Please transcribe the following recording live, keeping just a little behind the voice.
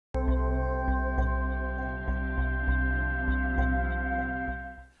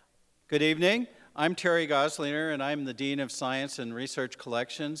Good evening. I'm Terry Gosliner, and I'm the Dean of Science and Research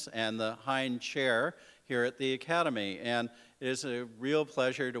Collections and the Hine Chair here at the Academy. And it is a real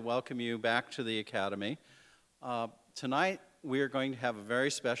pleasure to welcome you back to the Academy. Tonight, we are going to have a very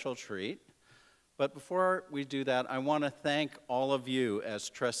special treat. But before we do that, I want to thank all of you as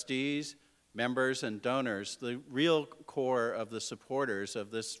trustees, members, and donors, the real core of the supporters of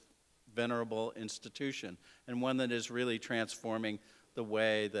this venerable institution, and one that is really transforming the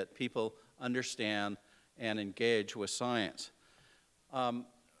way that people understand and engage with science.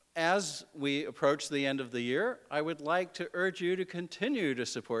 As we approach the end of the year, I would like to urge you to continue to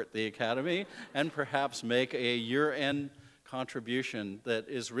support the Academy and perhaps make a year-end contribution that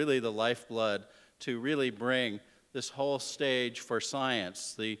is really the lifeblood to really bring this whole stage for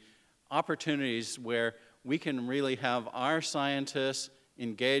science, the opportunities where we can really have our scientists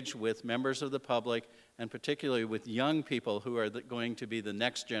engage with members of the public, and particularly with young people who are going to be the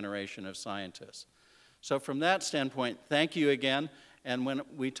next generation of scientists. So from that standpoint, thank you again. And when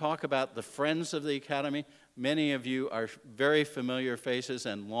we talk about the friends of the Academy, many of you are very familiar faces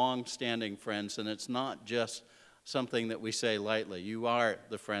and long-standing friends, and it's not just something that we say lightly. You are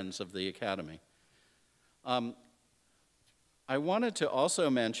the friends of the Academy. I wanted to also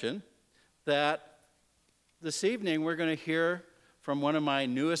mention that this evening we're going to hear from one of my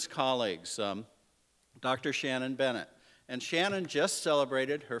newest colleagues, Dr. Shannon Bennett. And Shannon just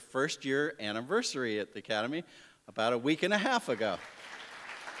celebrated her first year anniversary at the Academy about a week and a half ago.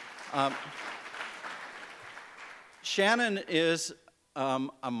 Shannon is a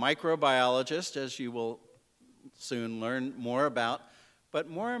microbiologist, as you will soon learn more about, but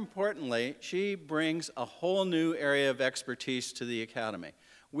more importantly, she brings a whole new area of expertise to the Academy.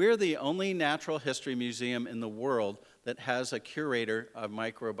 We're the only natural history museum in the world that has a curator of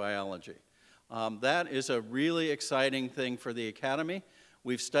microbiology. That is a really exciting thing for the Academy.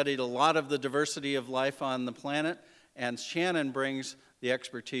 We've studied a lot of the diversity of life on the planet, and Shannon brings the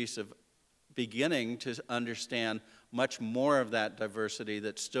expertise of beginning to understand much more of that diversity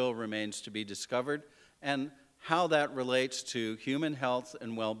that still remains to be discovered, and how that relates to human health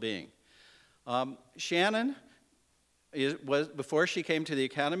and well-being. Shannon, before she came to the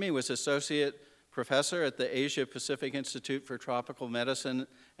Academy, was associate professor at the Asia Pacific Institute for Tropical Medicine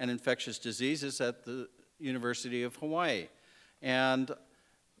and Infectious Diseases at the University of Hawaii. And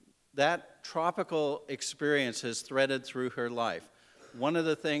that tropical experience has threaded through her life. One of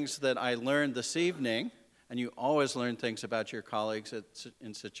the things that I learned this evening, and you always learn things about your colleagues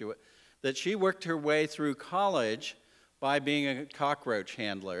in Situate, that she worked her way through college by being a cockroach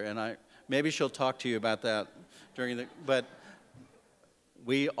handler. And maybe she'll talk to you about that but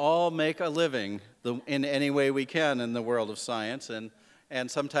we all make a living in any way we can in the world of science,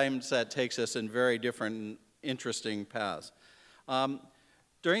 and sometimes that takes us in very different and interesting paths.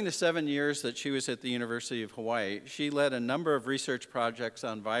 During the 7 years that she was at the University of Hawaii, she led a number of research projects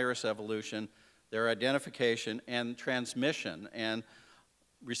on virus evolution, their identification, and transmission, and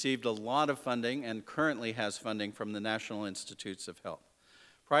received a lot of funding and currently has funding from the National Institutes of Health.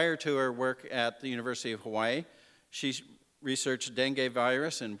 Prior to her work at the University of Hawaii, she researched dengue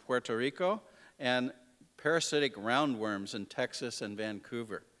virus in Puerto Rico and parasitic roundworms in Texas and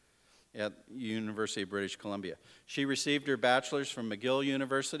Vancouver at University of British Columbia. She received her bachelor's from McGill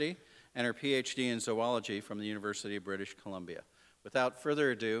University and her PhD in zoology from the University of British Columbia. Without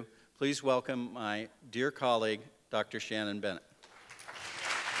further ado, please welcome my dear colleague, Dr. Shannon Bennett.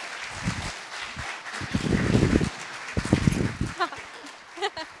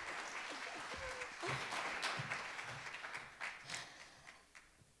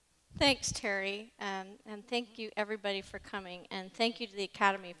 Thanks, Terry, and thank you everybody for coming, and thank you to the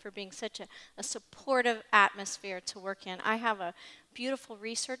Academy for being such a supportive atmosphere to work in. I have a beautiful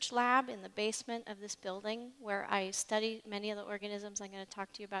research lab in the basement of this building where I study many of the organisms I'm going to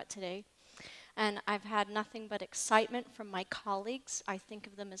talk to you about today, and I've had nothing but excitement from my colleagues. I think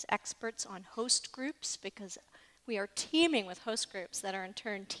of them as experts on host groups because we are teeming with host groups that are in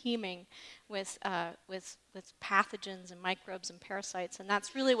turn teeming with pathogens and microbes and parasites, and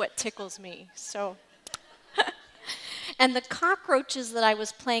that's really what tickles me. So, and the cockroaches that I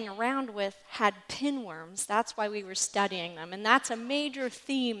was playing around with had pinworms. That's why we were studying them, and that's a major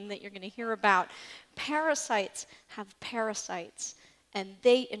theme that you're going to hear about. Parasites have parasites, and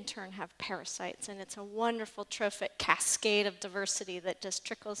they in turn have parasites, and it's a wonderful trophic cascade of diversity that just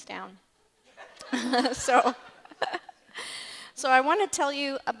trickles down. So I want to tell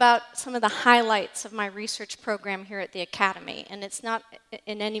you about some of the highlights of my research program here at the Academy. And it's not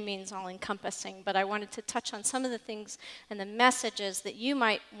in any means all-encompassing, but I wanted to touch on some of the things and the messages that you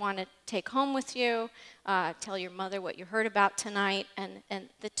might want to take home with you, tell your mother what you heard about tonight. And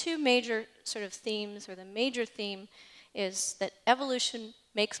the two major sort of themes, or the major theme, is that evolution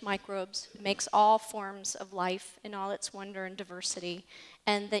makes microbes, makes all forms of life in all its wonder and diversity,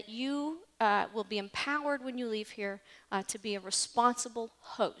 and that you will be empowered when you leave here to be a responsible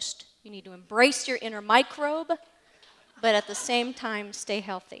host. You need to embrace your inner microbe, but at the same time stay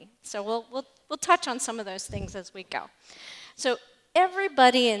healthy. So we'll touch on some of those things as we go. So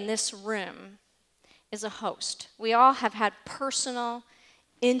everybody in this room is a host. We all have had personal,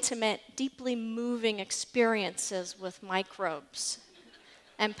 intimate, deeply moving experiences with microbes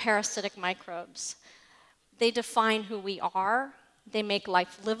and parasitic microbes. They define who we are. They make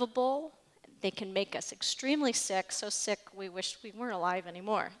life livable. They can make us extremely sick, so sick we wish we weren't alive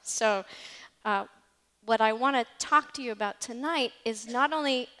anymore. So what I want to talk to you about tonight is not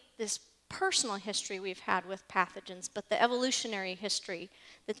only this personal history we've had with pathogens, but the evolutionary history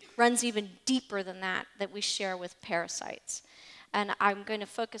that runs even deeper than that we share with parasites. And I'm going to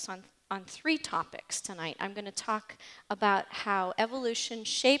focus on three topics tonight. I'm going to talk about how evolution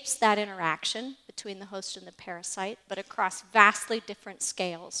shapes that interaction between the host and the parasite, but across vastly different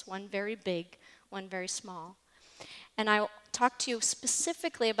scales, one very big, one very small. And I'll talk to you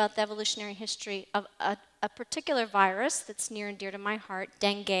specifically about the evolutionary history of a particular virus that's near and dear to my heart,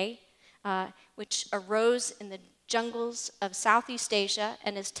 dengue, which arose in the jungles of Southeast Asia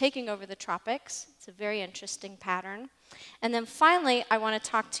and is taking over the tropics. It's a very interesting pattern. And then finally, I want to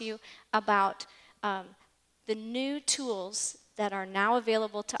talk to you about the new tools that are now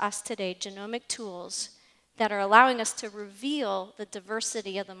available to us today, genomic tools, that are allowing us to reveal the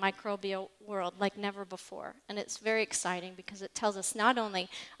diversity of the microbial world like never before. And it's very exciting because it tells us not only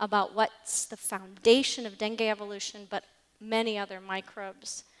about what's the foundation of dengue evolution, but many other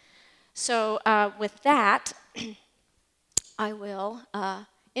microbes. So with that, I will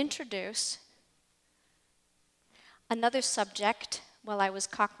introduce another subject while I was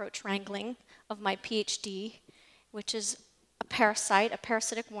cockroach wrangling of my PhD, which is a parasite, a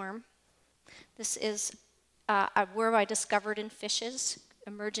parasitic worm. This is a worm I discovered in fishes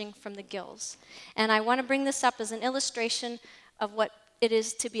emerging from the gills. And I want to bring this up as an illustration of what it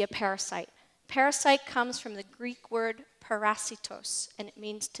is to be a parasite. Parasite comes from the Greek word parasitos, and it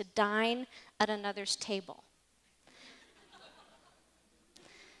means to dine at another's table.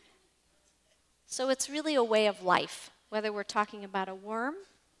 So it's really a way of life, whether we're talking about a worm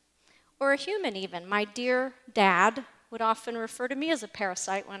or a human even. My dear dad would often refer to me as a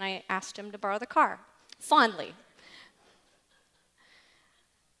parasite when I asked him to borrow the car, fondly.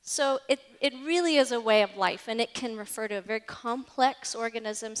 So it really is a way of life, and it can refer to a very complex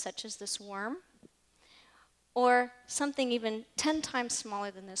organism such as this worm, or something even 10 times smaller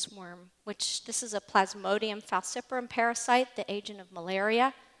than this worm, which this is a Plasmodium falciparum parasite, the agent of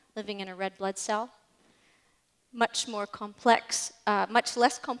malaria, living in a red blood cell. Much more complex, much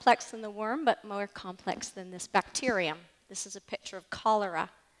less complex than the worm, but more complex than this bacterium. This is a picture of cholera,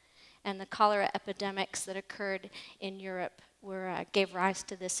 and the cholera epidemics that occurred in Europe gave rise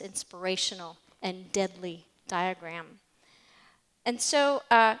to this inspirational and deadly diagram. And so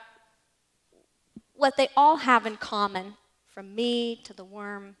what they all have in common, from me to the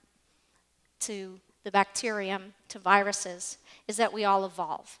worm to the bacterium to viruses, is that we all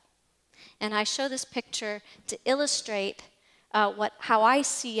evolve. And I show this picture to illustrate how I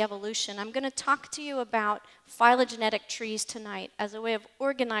see evolution. I'm going to talk to you about phylogenetic trees tonight as a way of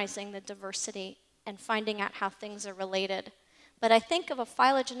organizing the diversity and finding out how things are related. But I think of a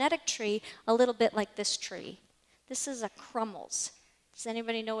phylogenetic tree a little bit like this tree. This is a crummels. Does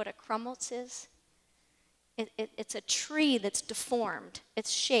anybody know what a crummels is? It's a tree that's deformed. It's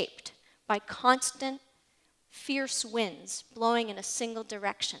shaped by constant, fierce winds blowing in a single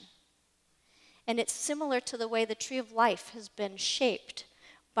direction. And it's similar to the way the tree of life has been shaped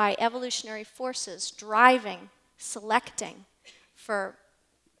by evolutionary forces driving, selecting for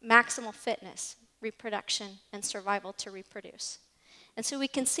maximal fitness, reproduction, and survival to reproduce. And so we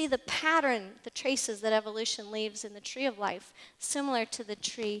can see the pattern, the traces that evolution leaves in the tree of life, similar to the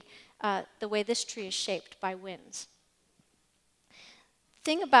tree, the way this tree is shaped by winds. The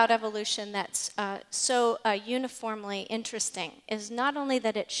thing about evolution that's so uniformly interesting is not only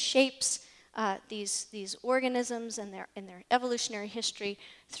that it shapes these organisms and their evolutionary history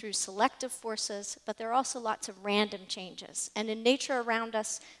through selective forces, but there are also lots of random changes. And in nature around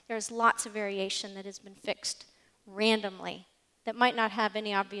us, there's lots of variation that has been fixed randomly that might not have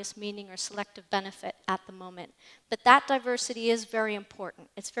any obvious meaning or selective benefit at the moment. But that diversity is very important.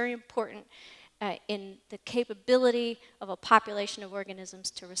 It's very important in the capability of a population of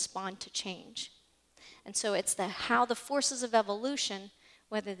organisms to respond to change. And so it's how the forces of evolution,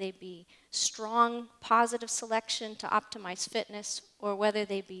 whether they be strong positive selection to optimize fitness, or whether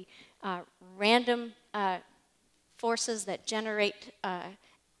they be random forces that generate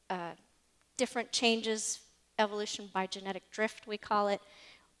different changes, evolution by genetic drift, we call it.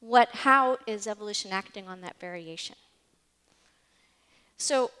 How is evolution acting on that variation?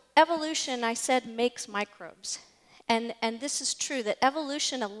 So evolution, I said, makes microbes. And this is true, that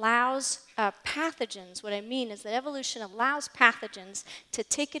evolution allows pathogens. What I mean is that evolution allows pathogens to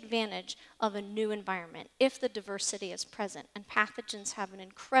take advantage of a new environment if the diversity is present. And pathogens have an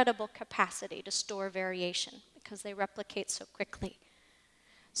incredible capacity to store variation because they replicate so quickly.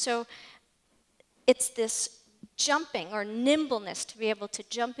 So it's this jumping or nimbleness to be able to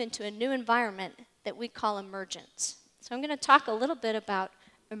jump into a new environment that we call emergence. So I'm going to talk a little bit about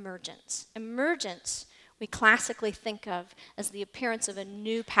emergence. Emergence we classically think of as the appearance of a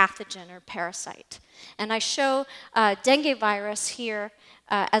new pathogen or parasite. And I show dengue virus here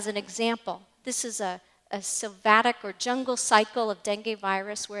as an example. This is a sylvatic or jungle cycle of dengue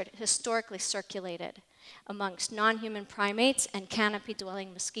virus where it historically circulated amongst non-human primates and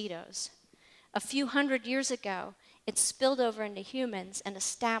canopy-dwelling mosquitoes. A few hundred years ago, it spilled over into humans and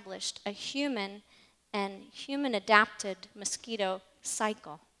established a human and human-adapted mosquito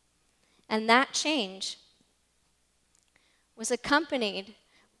cycle. And that change was accompanied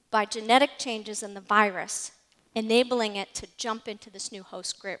by genetic changes in the virus, enabling it to jump into this new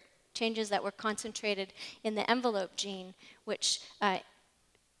host group, changes that were concentrated in the envelope gene, which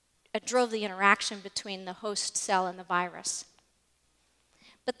drove the interaction between the host cell and the virus.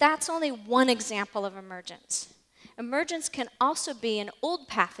 But that's only one example of emergence. Emergence can also be an old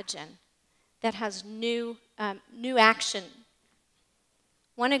pathogen that has new action.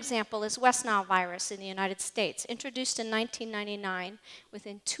 One example is West Nile virus in the United States. Introduced in 1999,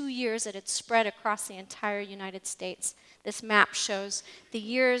 within 2 years it had spread across the entire United States. This map shows the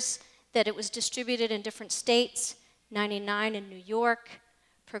years that it was distributed in different states, 99 in New York,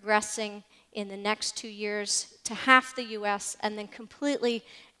 progressing in the next 2 years to half the US, and then completely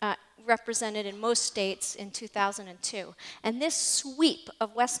represented in most states in 2002. And this sweep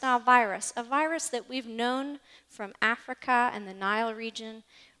of West Nile virus, a virus that we've known from Africa and the Nile region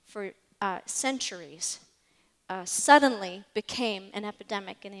for centuries, suddenly became an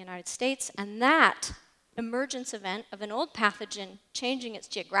epidemic in the United States. And that emergence event of an old pathogen changing its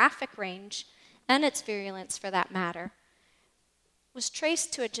geographic range and its virulence for that matter was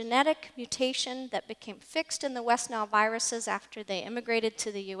traced to a genetic mutation that became fixed in the West Nile viruses after they immigrated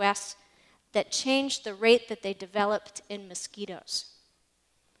to the US that changed the rate that they developed in mosquitoes.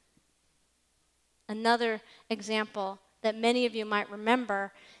 Another example that many of you might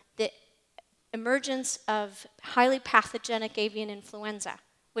remember, the emergence of highly pathogenic avian influenza,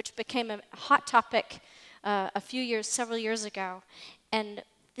 which became a hot topic several years ago. And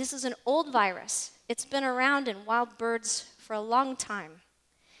this is an old virus. It's been around in wild birds for a long time,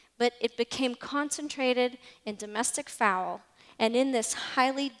 but it became concentrated in domestic fowl, and in this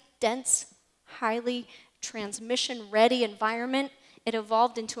highly dense, highly transmission-ready environment, it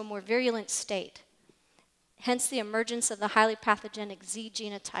evolved into a more virulent state. Hence the emergence of the highly pathogenic Z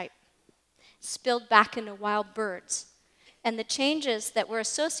genotype, spilled back into wild birds. And the changes that were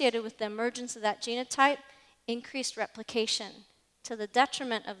associated with the emergence of that genotype increased replication to the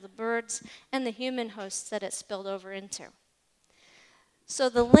detriment of the birds and the human hosts that it spilled over into. So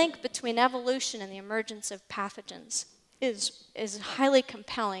the link between evolution and the emergence of pathogens is highly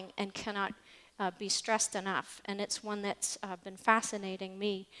compelling and cannot be stressed enough. And it's one that's been fascinating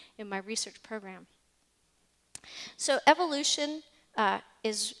me in my research program. So evolution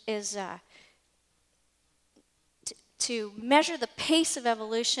to measure the pace of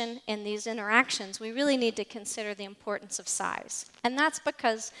evolution in these interactions, we really need to consider the importance of size. And that's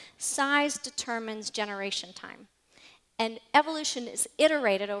because size determines generation time. And evolution is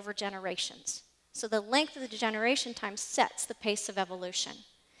iterated over generations. So the length of the generation time sets the pace of evolution.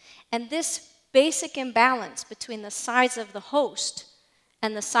 And this basic imbalance between the size of the host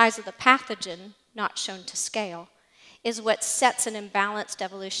and the size of the pathogen, not shown to scale, is what sets an imbalanced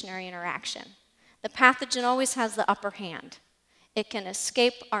evolutionary interaction. The pathogen always has the upper hand. It can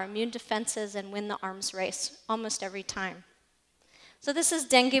escape our immune defenses and win the arms race almost every time. So this is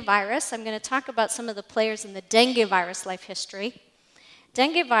dengue virus. I'm going to talk about some of the players in the dengue virus life history.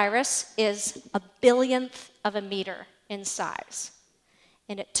 Dengue virus is 1/1000th of a meter in size,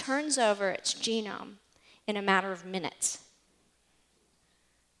 and it turns over its genome in a matter of minutes.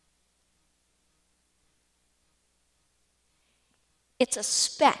 it's a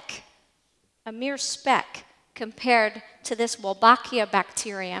speck, a mere speck, compared to this Wolbachia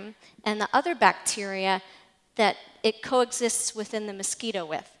bacterium and the other bacteria that it coexists within the mosquito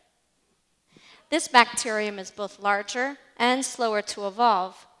with. This bacterium is both larger and slower to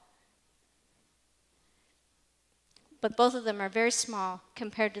evolve, but both of them are very small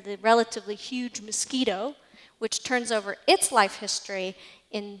compared to the relatively huge mosquito, which turns over its life history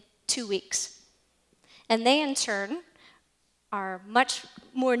in 2 weeks. And they, in turn, are much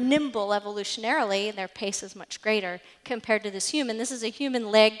more nimble evolutionarily. Their pace is much greater compared to this human. This is a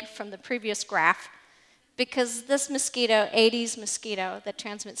human leg from the previous graph, because this mosquito, Aedes mosquito that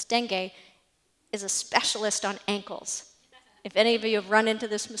transmits dengue, is a specialist on ankles. If any of you have run into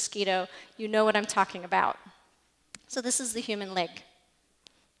this mosquito, you know what I'm talking about. So this is the human leg.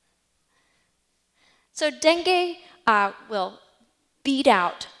 So dengue will beat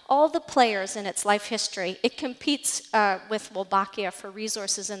out all the players in its life history. It competes with Wolbachia for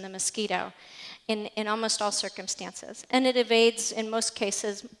resources in the mosquito in almost all circumstances. And it evades, in most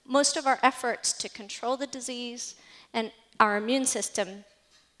cases, most of our efforts to control the disease and our immune system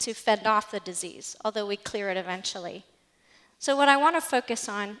to fend off the disease, although we clear it eventually. So what I want to focus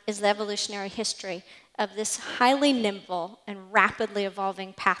on is the evolutionary history of this highly nimble and rapidly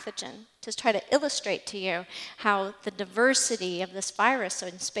evolving pathogen, to try to illustrate to you how the diversity of this virus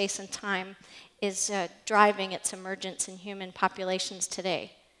in space and time is driving its emergence in human populations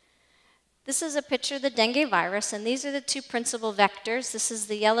today. This is a picture of the dengue virus, and these are the two principal vectors. This is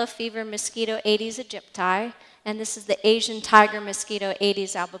the yellow fever mosquito Aedes aegypti, and this is the Asian tiger mosquito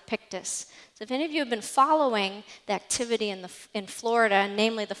Aedes albopictus. So if any of you have been following the activity in Florida, and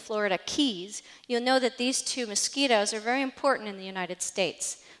namely the Florida Keys, you'll know that these two mosquitoes are very important in the United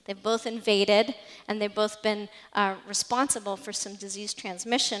States. They've both invaded, and they've both been responsible for some disease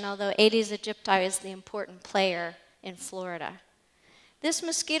transmission, although Aedes aegypti is the important player in Florida. This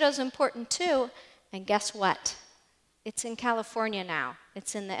mosquito is important too, and guess what? It's in California now.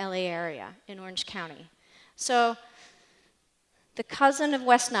 It's in the LA area, in Orange County. So the cousin of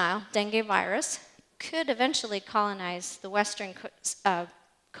West Nile, dengue virus, could eventually colonize the western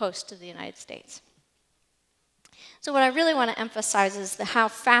coast of the United States. So what I really want to emphasize is how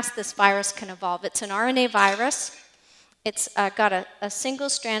fast this virus can evolve. It's an RNA virus. It's got a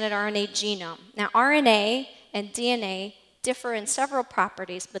single-stranded RNA genome. Now, RNA and DNA differ in several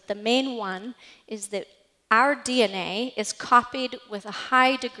properties, but the main one is that our DNA is copied with a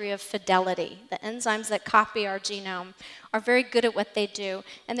high degree of fidelity. The enzymes that copy our genome are very good at what they do,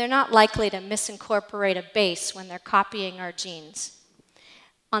 and they're not likely to misincorporate a base when they're copying our genes.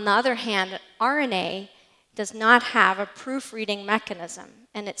 On the other hand, RNA does not have a proofreading mechanism,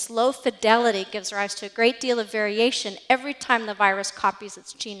 and its low fidelity gives rise to a great deal of variation every time the virus copies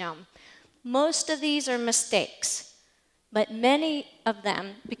its genome. Most of these are mistakes. But many of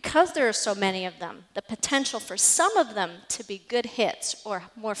them, because there are so many of them, the potential for some of them to be good hits or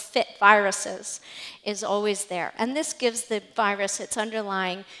more fit viruses is always there. And this gives the virus its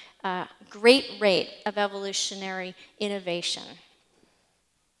underlying great rate of evolutionary innovation.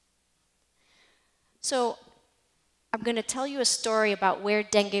 So I'm going to tell you a story about where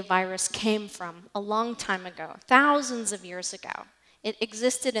dengue virus came from a long time ago, thousands of years ago. It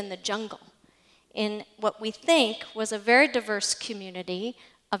existed in the jungle, in what we think was a very diverse community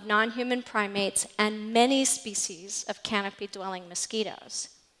of non-human primates and many species of canopy-dwelling mosquitoes.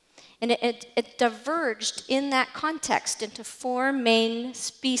 And it diverged in that context into 4 main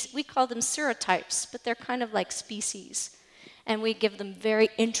species. We call them serotypes, but they're kind of like species. And we give them very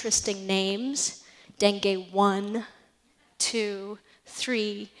interesting names: dengue 1, 2,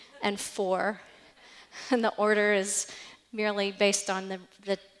 3, and 4. And the order is merely based on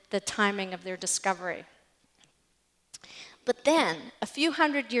the timing of their discovery. But then, a few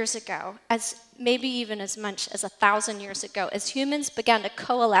hundred years ago, as maybe even as much as 1,000 years ago, as humans began to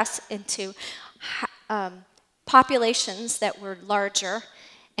coalesce into populations that were larger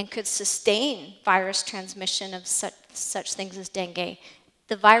and could sustain virus transmission of such things as dengue,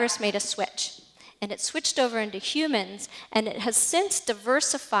 the virus made a switch. And it switched over into humans, and it has since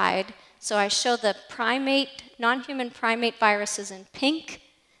diversified. So I show the non-human primate viruses in pink,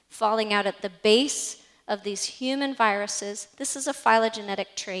 falling out at the base of these human viruses. This is a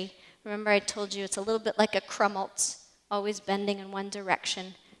phylogenetic tree. Remember I told you it's a little bit like a crumults, always bending in one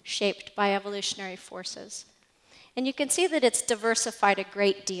direction, shaped by evolutionary forces. And you can see that it's diversified a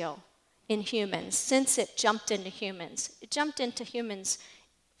great deal in humans since it jumped into humans. It jumped into humans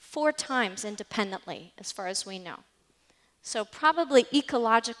 4 times independently, as far as we know. So probably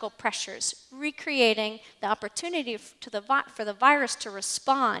ecological pressures, recreating the opportunity for the virus to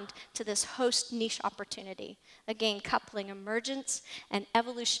respond to this host niche opportunity. Again, coupling emergence and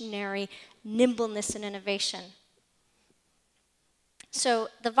evolutionary nimbleness and innovation. So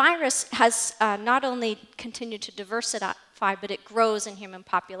the virus has not only continued to diversify, but it grows in human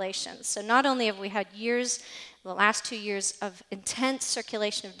populations. So not only have we had years, the last 2 years, of intense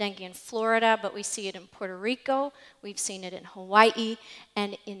circulation of dengue in Florida, but we see it in Puerto Rico, we've seen it in Hawaii,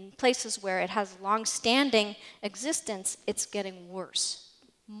 and in places where it has long-standing existence, it's getting worse.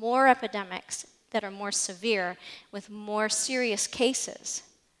 More epidemics that are more severe with more serious cases.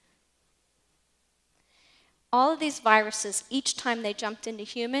 All of these viruses, each time they jumped into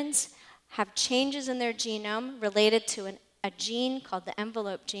humans, have changes in their genome related to a gene called the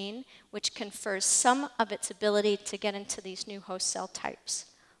envelope gene, which confers some of its ability to get into these new host cell types.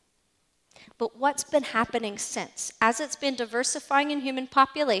 But what's been happening since? As it's been diversifying in human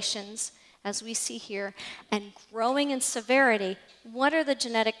populations, as we see here, and growing in severity, what are the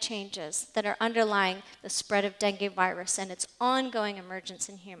genetic changes that are underlying the spread of dengue virus and its ongoing emergence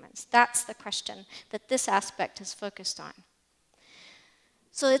in humans? That's the question that this aspect is focused on.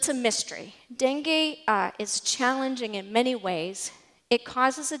 So it's a mystery. Dengue is challenging in many ways. It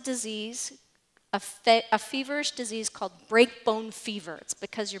causes a disease, a feverish disease called break bone fever. It's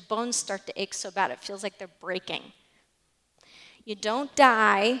because your bones start to ache so bad it feels like they're breaking. You don't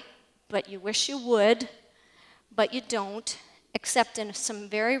die, but you wish you would, but you don't, except in some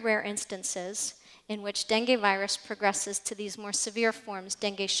very rare instances in which dengue virus progresses to these more severe forms,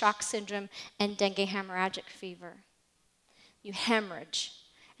 dengue shock syndrome and dengue hemorrhagic fever. You hemorrhage,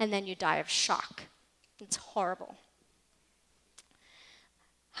 and then you die of shock. It's horrible.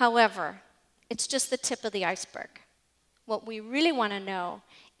 However, it's just the tip of the iceberg. What we really want to know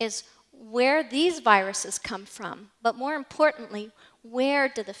is where these viruses come from, but more importantly, where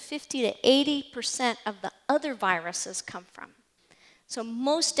do the 50 to 80% of the other viruses come from? So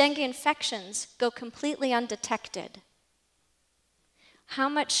most dengue infections go completely undetected. How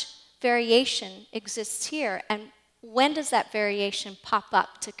much variation exists here, and when does that variation pop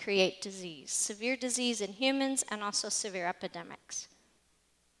up to create disease? Severe disease in humans and also severe epidemics.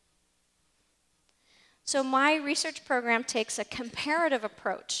 So my research program takes a comparative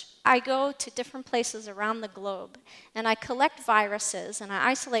approach. I go to different places around the globe, and I collect viruses, and I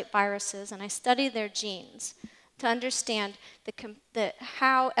isolate viruses, and I study their genes to understand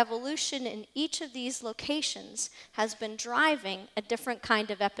how evolution in each of these locations has been driving a different kind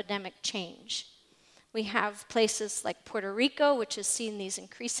of epidemic change. We have places like Puerto Rico, which has seen these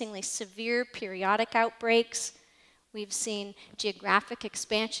increasingly severe periodic outbreaks. We've seen geographic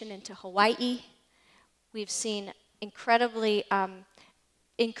expansion into Hawaii. We've seen incredibly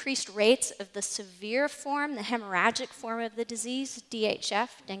increased rates of the severe form, the hemorrhagic form of the disease, DHF,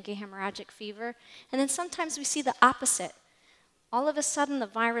 dengue hemorrhagic fever. And then sometimes we see the opposite. All of a sudden, the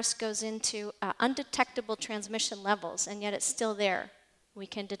virus goes into undetectable transmission levels, and yet it's still there. We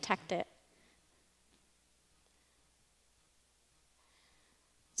can detect it.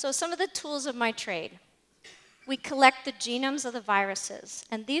 So some of the tools of my trade. We collect the genomes of the viruses,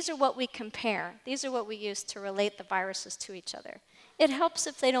 and these are what we compare. These are what we use to relate the viruses to each other. It helps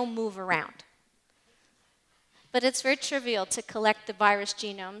if they don't move around. But it's very trivial to collect the virus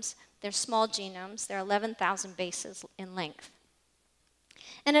genomes. They're small genomes. They're 11,000 bases in length.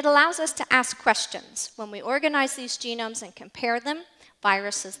 And it allows us to ask questions. When we organize these genomes and compare them,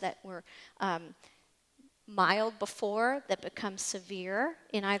 viruses that were mild before that become severe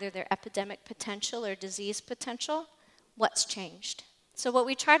in either their epidemic potential or disease potential, what's changed? So what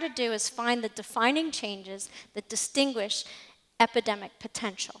we try to do is find the defining changes that distinguish epidemic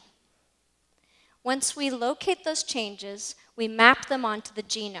potential. Once we locate those changes, we map them onto the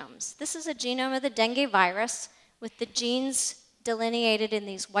genomes. This is a genome of the dengue virus with the genes delineated in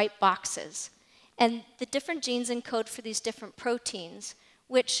these white boxes. And the different genes encode for these different proteins,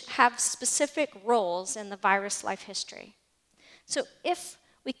 which have specific roles in the virus life history. So if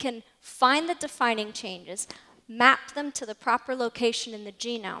we can find the defining changes, map them to the proper location in the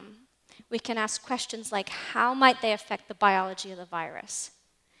genome, we can ask questions like, how might they affect the biology of the virus?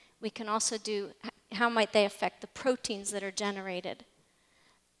 We can also do, how might they affect the proteins that are generated?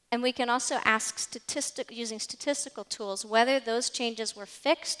 And we can also ask, using statistical tools, whether those changes were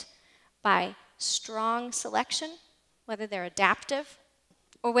fixed by strong selection, whether they're adaptive,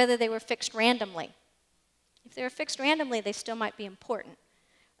 or whether they were fixed randomly. If they were fixed randomly, they still might be important.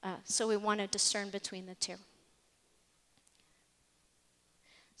 So we want to discern between the two.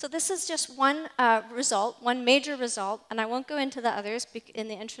 So this is just one result, one major result, and I won't go into the others in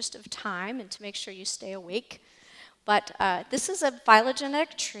the interest of time and to make sure you stay awake. But this is a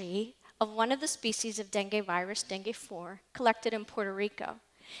phylogenetic tree of one of the species of dengue virus, dengue 4, collected in Puerto Rico.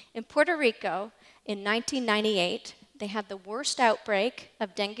 In Puerto Rico, in 1998, they had the worst outbreak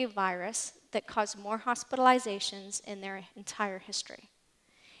of dengue virus that caused more hospitalizations in their entire history.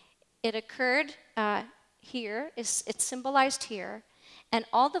 It occurred here, it's symbolized here, and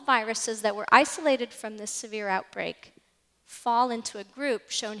all the viruses that were isolated from this severe outbreak fall into a group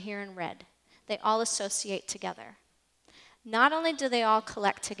shown here in red. They all associate together. Not only do they all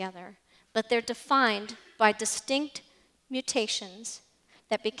collect together, but they're defined by distinct mutations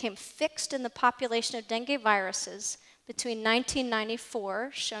that became fixed in the population of dengue viruses between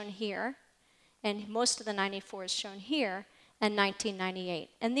 1994, shown here, and most of the 94 is shown here, and 1998.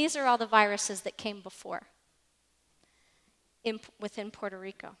 And these are all the viruses that came before within Puerto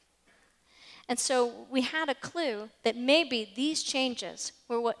Rico. And so we had a clue that maybe these changes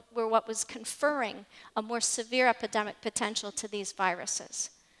were what was conferring a more severe epidemic potential to these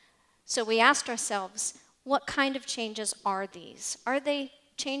viruses. So we asked ourselves, what kind of changes are these? Are they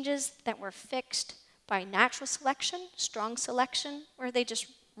changes that were fixed by natural selection, strong selection, or are they just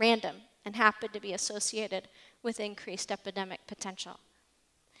random and happen to be associated with increased epidemic potential?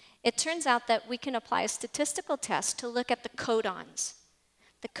 It turns out that we can apply a statistical test to look at the codons.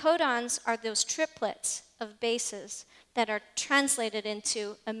 The codons are those triplets of bases that are translated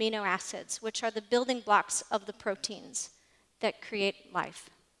into amino acids, which are the building blocks of the proteins that create life.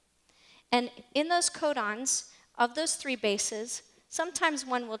 And in those codons, of those 3 bases, sometimes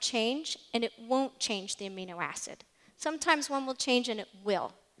one will change and it won't change the amino acid. Sometimes one will change and it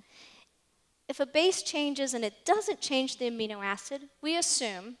will. If a base changes and it doesn't change the amino acid, we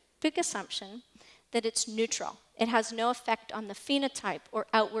assume, big assumption, that it's neutral. It has no effect on the phenotype or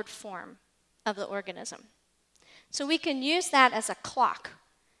outward form of the organism. So we can use that as a clock,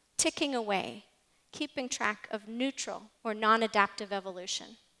 ticking away, keeping track of neutral or non-adaptive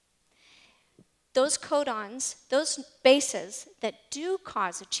evolution. Those codons, those bases that do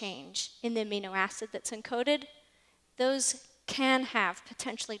cause a change in the amino acid that's encoded, those can have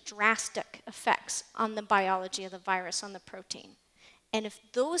potentially drastic effects on the biology of the virus, on the protein. And if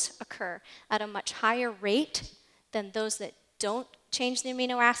those occur at a much higher rate than those that don't change the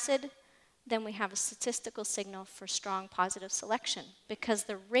amino acid, then we have a statistical signal for strong positive selection, because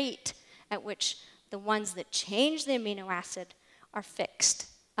the rate at which the ones that change the amino acid are fixed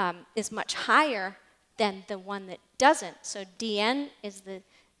is much higher than the one that doesn't. So DN is the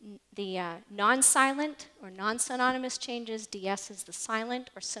non-silent or non-synonymous changes. DS is the silent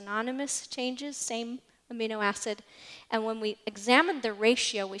or synonymous changes, same amino acid. And when we examined the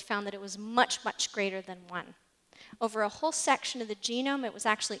ratio, we found that it was much, much greater than 1. Over a whole section of the genome, it was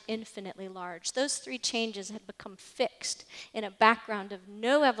actually infinitely large. Those 3 changes had become fixed in a background of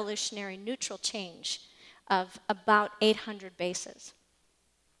no evolutionary neutral change of about 800 bases.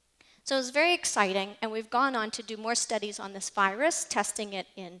 So it was very exciting, and we've gone on to do more studies on this virus, testing it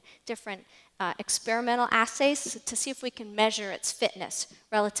in different experimental assays to see if we can measure its fitness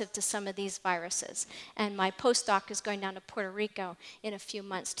relative to some of these viruses. And my postdoc is going down to Puerto Rico in a few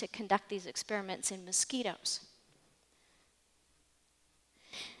months to conduct these experiments in mosquitoes.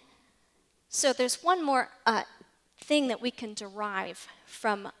 So there's one more thing that we can derive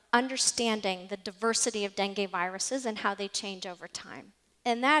from understanding the diversity of dengue viruses and how they change over time.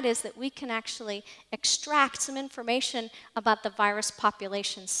 And that is that we can actually extract some information about the virus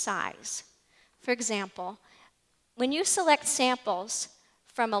population size. For example, when you select samples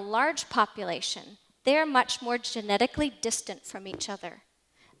from a large population, they are much more genetically distant from each other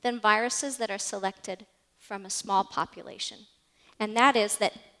than viruses that are selected from a small population. And that is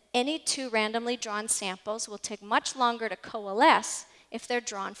that any 2 randomly drawn samples will take much longer to coalesce if they're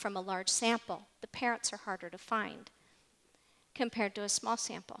drawn from a large sample. The parents are harder to find compared to a small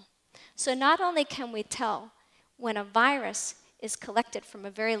sample. So not only can we tell when a virus is collected from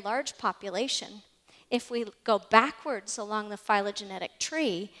a very large population, if we go backwards along the phylogenetic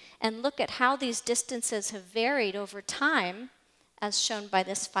tree and look at how these distances have varied over time, as shown by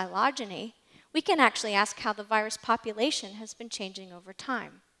this phylogeny, we can actually ask how the virus population has been changing over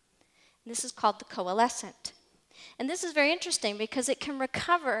time. This is called the coalescent. And this is very interesting because it can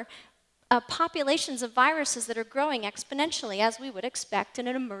recover populations of viruses that are growing exponentially, as we would expect in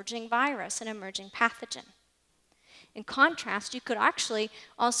an emerging virus, an emerging pathogen. In contrast, you could actually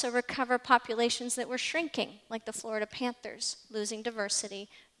also recover populations that were shrinking, like the Florida panthers, losing diversity,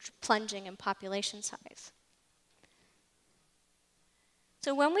 plunging in population size.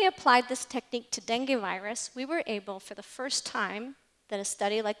 So when we applied this technique to dengue virus, we were able, for the first time that a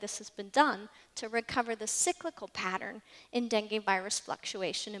study like this has been done, to recover the cyclical pattern in dengue virus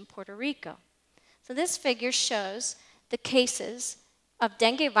fluctuation in Puerto Rico. So So this figure shows the cases of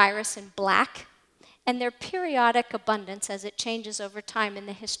dengue virus in black and their periodic abundance as it changes over time in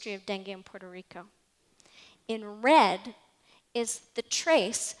the history of dengue in Puerto Rico. In red is the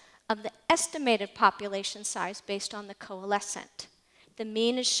trace of the estimated population size based on the coalescent. The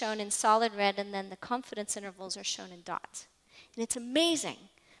mean is shown in solid red, and then the confidence intervals are shown in dots. And it's amazing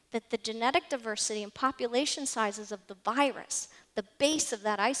that the genetic diversity and population sizes of the virus, the base of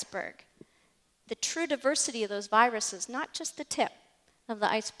that iceberg, the true diversity of those viruses, not just the tip of the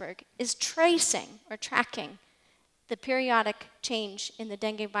iceberg, is tracing or tracking the periodic change in the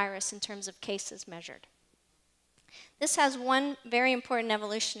dengue virus in terms of cases measured. This has one very important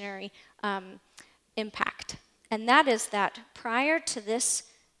evolutionary impact, and that is that prior to this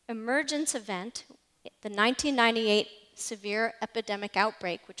emergence event, the 1998 severe epidemic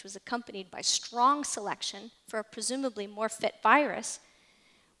outbreak, which was accompanied by strong selection for a presumably more fit virus,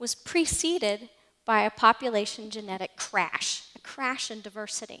 was preceded by a population genetic crash, a crash in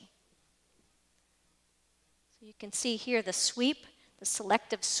diversity. So you can see here the sweep, the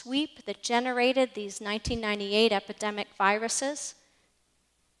selective sweep that generated these 1998 epidemic viruses,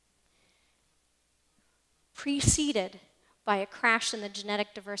 preceded by a crash in the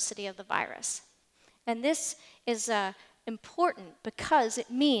genetic diversity of the virus. And this is important because it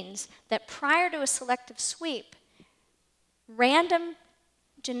means that prior to a selective sweep, random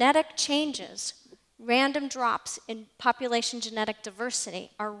genetic changes, random drops in population genetic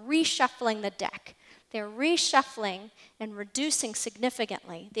diversity are reshuffling the deck. They're reshuffling and reducing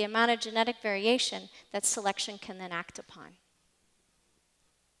significantly the amount of genetic variation that selection can then act upon.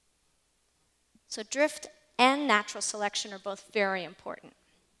 So drift and natural selection are both very important.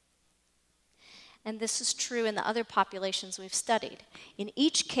 And this is true in the other populations we've studied. In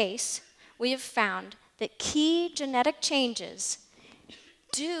each case, we have found that key genetic changes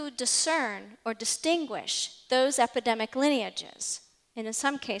do discern or distinguish those epidemic lineages, and in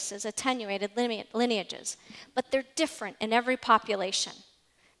some cases attenuated lineages, but they're different in every population.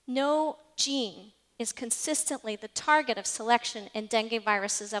 No gene is consistently the target of selection in dengue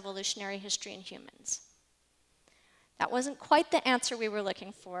virus's evolutionary history in humans. That wasn't quite the answer we were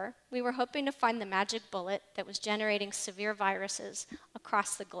looking for. We were hoping to find the magic bullet that was generating severe viruses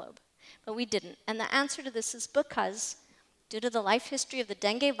across the globe, but we didn't. And the answer to this is because, due to the life history of the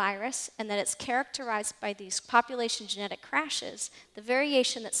dengue virus and that it's characterized by these population genetic crashes, the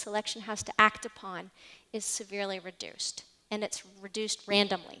variation that selection has to act upon is severely reduced, and it's reduced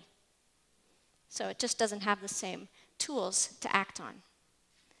randomly. So it just doesn't have the same tools to act on.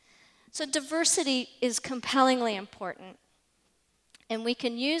 So diversity is compellingly important, and we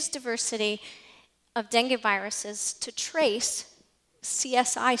can use diversity of dengue viruses to trace,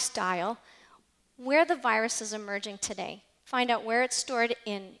 CSI style, where the virus is emerging today. Find out where it's stored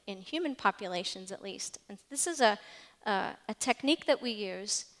in human populations, at least. And this is a technique that we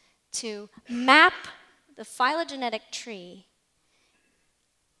use to map the phylogenetic tree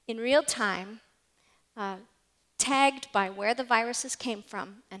in real time, tagged by where the viruses came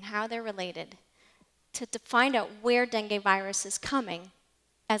from and how they're related, to find out where dengue virus is coming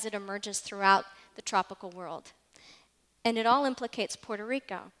as it emerges throughout the tropical world. And it all implicates Puerto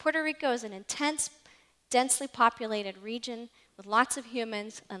Rico. Puerto Rico is an intense, densely populated region with lots of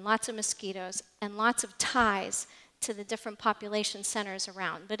humans and lots of mosquitoes and lots of ties to the different population centers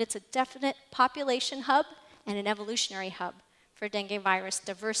around. But it's a definite population hub and an evolutionary hub for dengue virus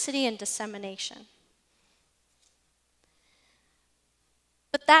diversity and dissemination.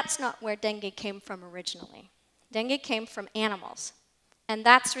 But that's not where dengue came from originally. Dengue came from animals. And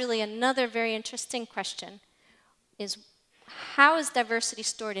that's really another very interesting question, is how is diversity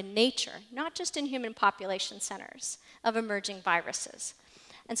stored in nature, not just in human population centers of emerging viruses?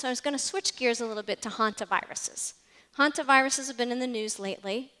 And so I was going to switch gears a little bit to hantaviruses. Hantaviruses have been in the news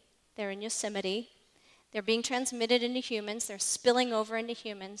lately. They're in Yosemite. They're being transmitted into humans. They're spilling over into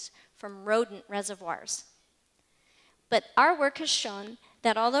humans from rodent reservoirs. But our work has shown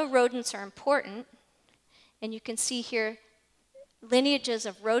that although rodents are important, and you can see here lineages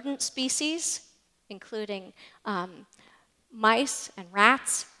of rodent species, including mice and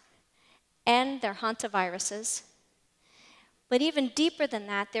rats, and their hantaviruses. But even deeper than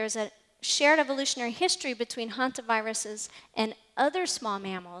that, there's a shared evolutionary history between hantaviruses and other small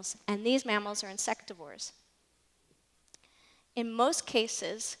mammals, and these mammals are insectivores. In most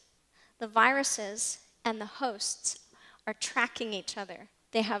cases, the viruses and the hosts are tracking each other.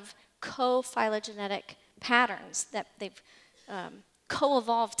 They have co-phylogenetic patterns that they've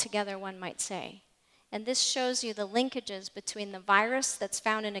co-evolved together, one might say. And this shows you the linkages between the virus that's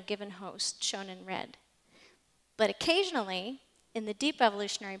found in a given host, shown in red. But occasionally, in the deep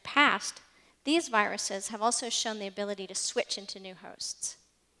evolutionary past, these viruses have also shown the ability to switch into new hosts.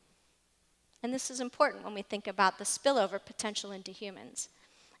 And this is important when we think about the spillover potential into humans.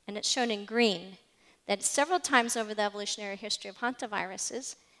 And it's shown in green that several times over the evolutionary history of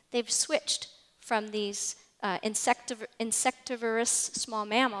hantaviruses, they've switched from these insectivorous small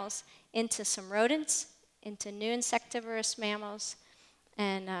mammals into some rodents, into new insectivorous mammals,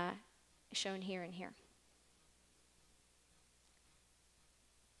 and shown here and here.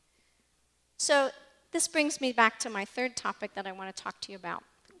 So this brings me back to my third topic that I want to talk to you about.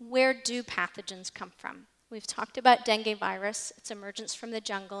 Where do pathogens come from? We've talked about dengue virus, its emergence from the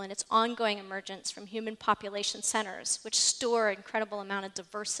jungle, and its ongoing emergence from human population centers, which store an incredible amount of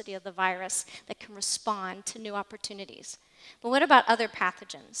diversity of the virus that can respond to new opportunities. But what about other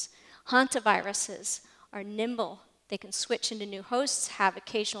pathogens? Hantaviruses are nimble. They can switch into new hosts, have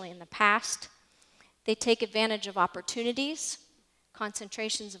occasionally in the past. They take advantage of opportunities,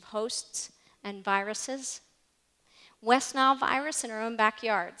 concentrations of hosts and viruses. West Nile virus in our own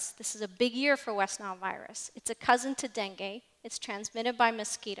backyards. This is a big year for West Nile virus. It's a cousin to dengue. It's transmitted by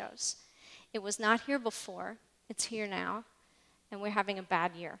mosquitoes. It was not here before. It's here now, and we're having a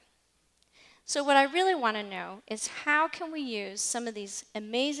bad year. So what I really want to know is how can we use some of these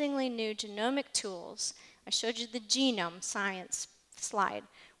amazingly new genomic tools? I showed you the genome science slide.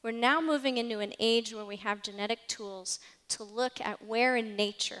 We're now moving into an age where we have genetic tools to look at where in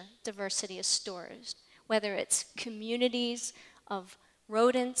nature diversity is stored, whether it's communities of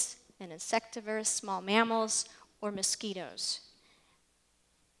rodents and insectivorous small mammals or mosquitoes.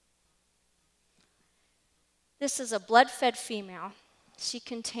 This is a blood-fed female.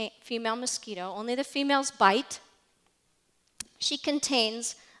 Female mosquito. Only the females bite. She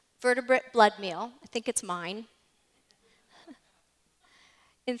contains vertebrate blood meal. I think it's mine.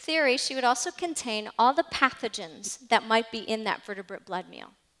 In theory, she would also contain all the pathogens that might be in that vertebrate blood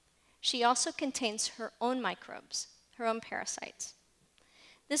meal. She also contains her own microbes, her own parasites.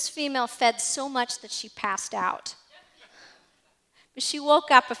 This female fed so much that she passed out. But she woke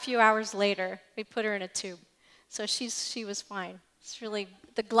up a few hours later. We put her in a tube. So she was fine. It's really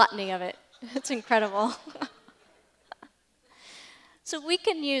the gluttony of it. It's incredible. So we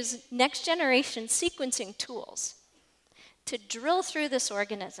can use next generation sequencing tools to drill through this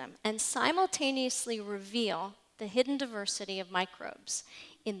organism and simultaneously reveal the hidden diversity of microbes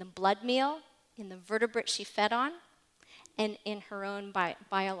in the blood meal, in the vertebrate she fed on, and in her own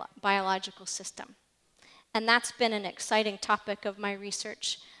biological system. And that's been an exciting topic of my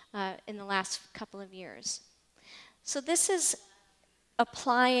research in the last couple of years. So this is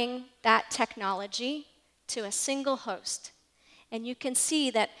applying that technology to a single host. And you can see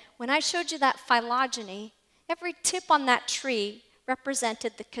that when I showed you that phylogeny, every tip on that tree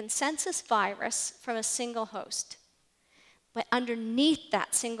represented the consensus virus from a single host. But underneath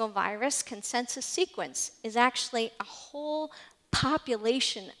that single virus consensus sequence is actually a whole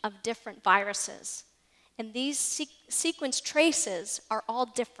population of different viruses. And these sequence traces are all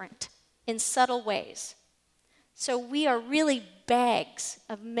different in subtle ways. So we are really bags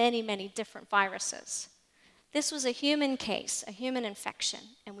of many, many different viruses. This was a human case, a human infection,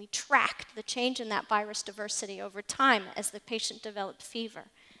 and we tracked the change in that virus diversity over time as the patient developed fever,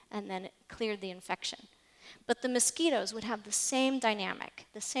 and then it cleared the infection. But the mosquitoes would have the same dynamic,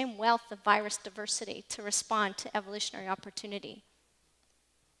 the same wealth of virus diversity to respond to evolutionary opportunity.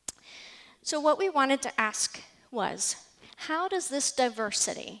 So what we wanted to ask was, how does this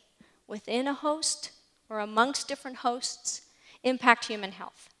diversity within a host or amongst different hosts impact human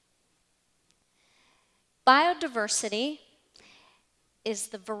health? Biodiversity is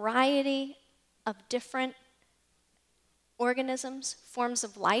the variety of different organisms, forms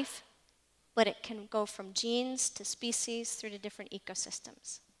of life, but it can go from genes to species through to different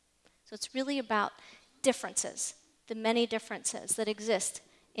ecosystems. So it's really about differences, the many differences that exist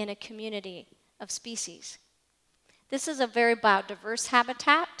in a community of species. This is a very biodiverse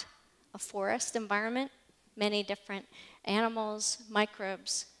habitat, a forest environment, many different animals,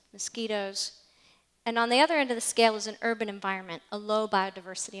 microbes, mosquitoes. And on the other end of the scale is an urban environment, a low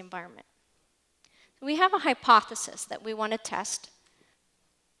biodiversity environment. We have a hypothesis that we want to test,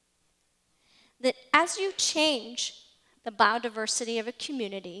 that as you change the biodiversity of a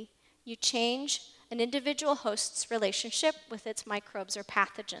community, you change an individual host's relationship with its microbes or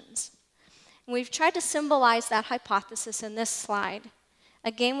pathogens. And we've tried to symbolize that hypothesis in this slide.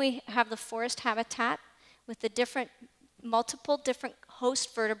 Again, we have the forest habitat with the multiple different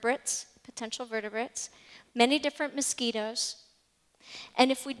host vertebrates, potential vertebrates, many different mosquitoes.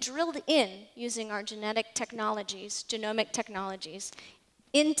 And if we drilled in using our genetic technologies, genomic technologies,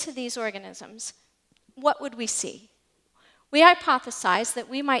 into these organisms, what would we see? We hypothesized that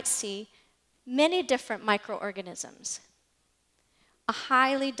we might see many different microorganisms, a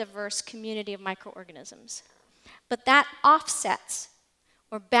highly diverse community of microorganisms. But that offsets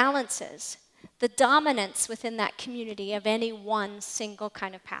or balances the dominance within that community of any one single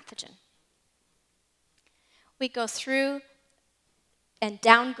kind of pathogen. We go through and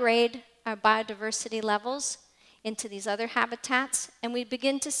downgrade our biodiversity levels into these other habitats, and we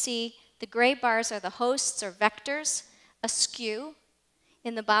begin to see the gray bars are the hosts or vectors, askew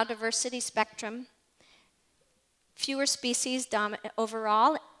in the biodiversity spectrum, fewer species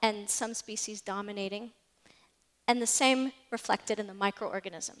overall, and some species dominating, and the same reflected in the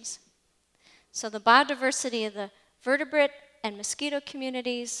microorganisms. So the biodiversity of the vertebrate and mosquito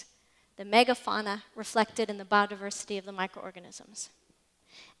communities, the megafauna reflected in the biodiversity of the microorganisms.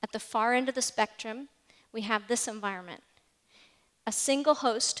 At the far end of the spectrum, we have this environment. A single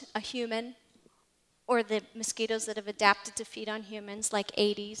host, a human, or the mosquitoes that have adapted to feed on humans, like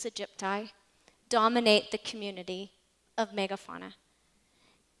Aedes aegypti, dominate the community of megafauna,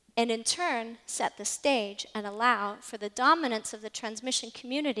 and in turn set the stage and allow for the dominance of the transmission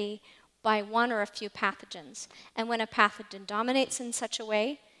community by one or a few pathogens. And when a pathogen dominates in such a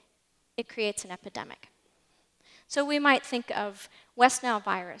way, it creates an epidemic. So we might think of West Nile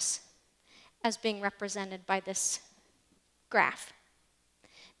virus as being represented by this graph.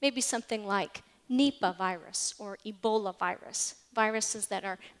 Maybe something like Nipah virus or Ebola virus, viruses that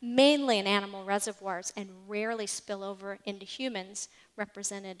are mainly in animal reservoirs and rarely spill over into humans,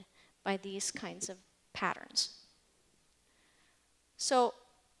 represented by these kinds of patterns. So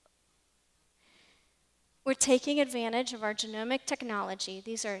we're taking advantage of our genomic technology.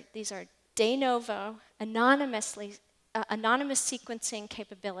 These are de novo, anonymous sequencing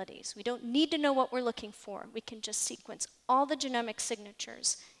capabilities. We don't need to know what we're looking for. We can just sequence all the genomic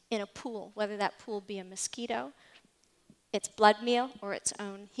signatures in a pool, whether that pool be a mosquito, its blood meal, or its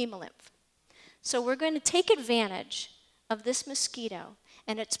own hemolymph. So we're going to take advantage of this mosquito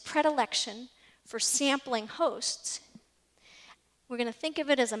and its predilection for sampling hosts. We're going to think of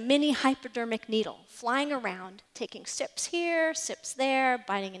it as a mini hypodermic needle, flying around, taking sips here, sips there,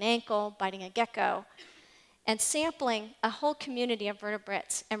 biting an ankle, biting a gecko, and sampling a whole community of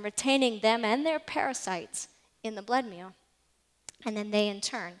vertebrates and retaining them and their parasites in the blood meal, and then they in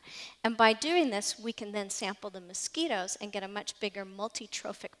turn. And by doing this, we can then sample the mosquitoes and get a much bigger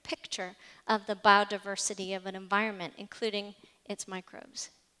multi-trophic picture of the biodiversity of an environment, including its microbes.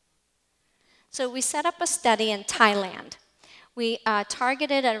 So we set up a study in Thailand. We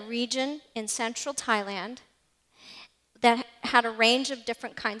targeted a region in central Thailand that had a range of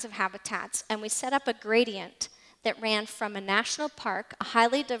different kinds of habitats, and we set up a gradient that ran from a national park, a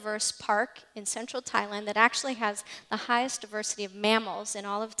highly diverse park in central Thailand that actually has the highest diversity of mammals in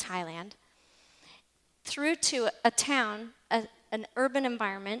all of Thailand, through to a town, an urban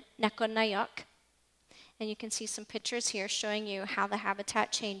environment, Nakhon Nayok. And you can see some pictures here showing you how the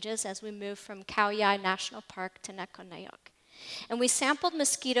habitat changes as we move from Khao Yai National Park to Nakhon Nayok. And we sampled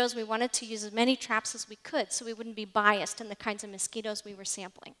mosquitoes. We wanted to use as many traps as we could so we wouldn't be biased in the kinds of mosquitoes we were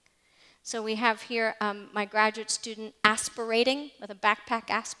sampling. So we have here my graduate student aspirating with a backpack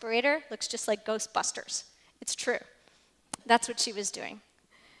aspirator. Looks just like Ghostbusters. It's true. That's what she was doing.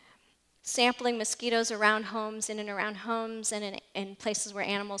 Sampling mosquitoes around homes, in and around homes, and in places where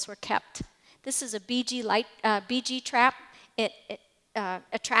animals were kept. This is a BG trap. It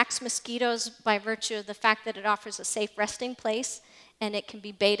attracts mosquitoes by virtue of the fact that it offers a safe resting place, and it can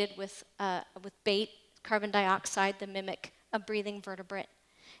be baited with bait, carbon dioxide, the mimic a breathing vertebrate.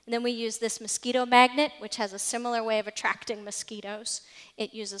 And then we use this mosquito magnet, which has a similar way of attracting mosquitoes.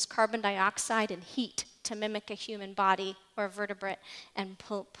 It uses carbon dioxide and heat to mimic a human body or a vertebrate and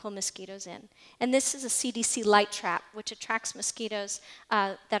pull mosquitoes in. And this is a CDC light trap, which attracts mosquitoes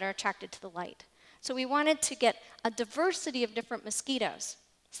that are attracted to the light. So we wanted to get a diversity of different mosquitoes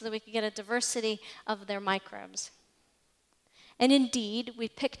so that we could get a diversity of their microbes. And indeed, we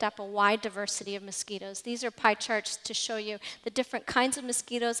picked up a wide diversity of mosquitoes. These are pie charts to show you the different kinds of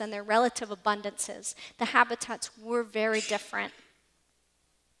mosquitoes and their relative abundances. The habitats were very different.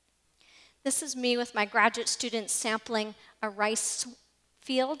 This is me with my graduate students sampling a rice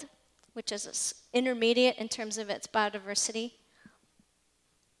field, which is intermediate in terms of its biodiversity.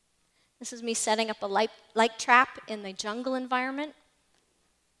 This is me setting up a light trap in the jungle environment.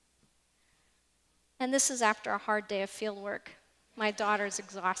 And this is after a hard day of field work. My daughter's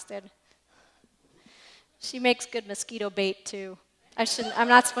exhausted. She makes good mosquito bait too. I'm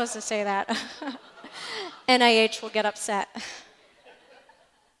not supposed to say that. NIH will get upset.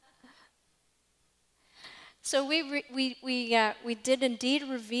 So we did indeed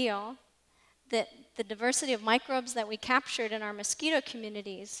reveal that the diversity of microbes that we captured in our mosquito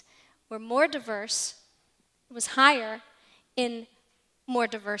communities were more diverse, was higher in more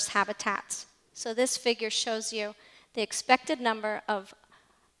diverse habitats. So this figure shows you the expected number of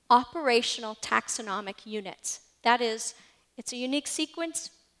operational taxonomic units. That is, it's a unique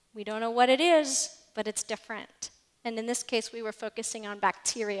sequence. We don't know what it is, but it's different. And in this case, we were focusing on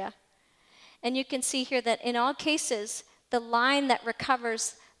bacteria. And you can see here that in all cases, the line that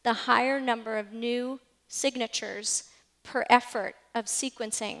recovers the higher number of new signatures per effort of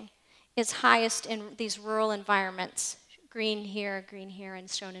sequencing is highest in these rural environments. Green here, and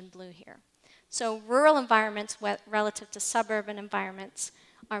shown in blue here. So rural environments relative to suburban environments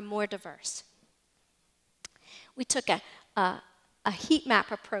are more diverse. We took a heat map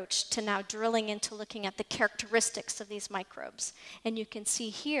approach to now drilling into looking at the characteristics of these microbes. And you can see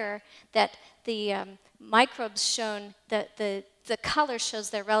here that the microbes shown, the color shows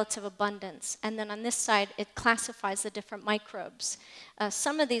their relative abundance. And then on this side, it classifies the different microbes.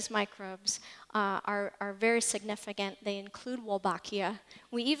 Some of these microbes are very significant. They include Wolbachia.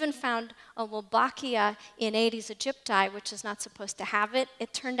 We even found a Wolbachia in Aedes aegypti, which is not supposed to have it.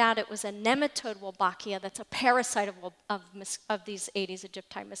 It turned out it was a nematode Wolbachia that's a parasite of these Aedes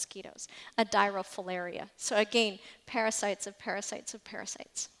aegypti mosquitoes, a Dirofilaria. So again, parasites of parasites of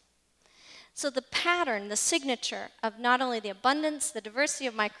parasites. So the pattern, the signature of not only the abundance, the diversity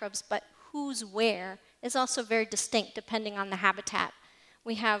of microbes, but who's where is also very distinct depending on the habitat.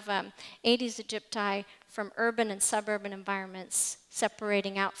 We have Aedes aegypti from urban and suburban environments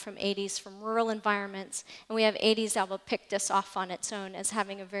separating out from Aedes from rural environments, and we have Aedes albopictus off on its own as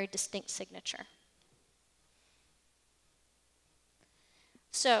having a very distinct signature.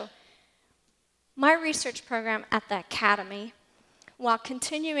 So my research program at the Academy, while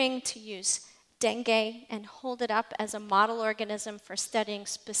continuing to use dengue and hold it up as a model organism for studying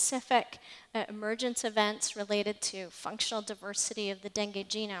specific emergence events related to functional diversity of the dengue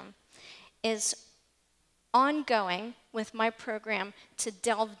genome, is ongoing with my program to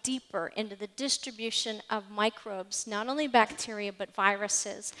delve deeper into the distribution of microbes, not only bacteria but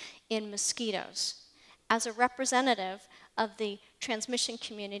viruses, in mosquitoes as a representative of the transmission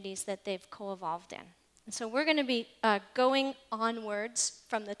communities that they've co-evolved in. And so we're going to be going onwards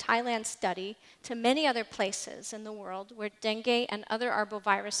from the Thailand study to many other places in the world where dengue and other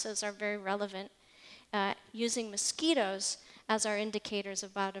arboviruses are very relevant, using mosquitoes as our indicators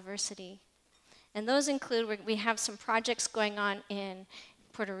of biodiversity. And those include, we have some projects going on in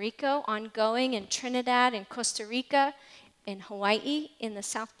Puerto Rico, ongoing in Trinidad, in Costa Rica, in Hawaii, in the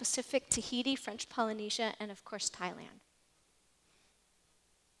South Pacific, Tahiti, French Polynesia, and of course Thailand.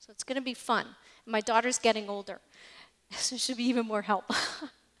 So it's going to be fun. My daughter's getting older, so there should be even more help.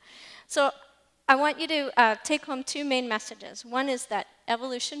 So I want you to take home two main messages. One is that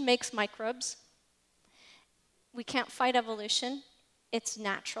evolution makes microbes. We can't fight evolution. It's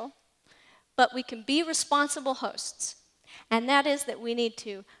natural. But we can be responsible hosts. And that is that we need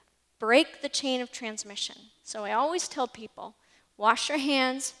to break the chain of transmission. So I always tell people, wash your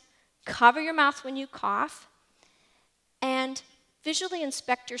hands, cover your mouth when you cough, and visually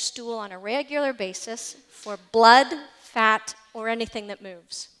inspect your stool on a regular basis for blood, fat, or anything that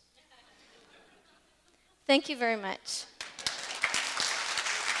moves. Thank you very much.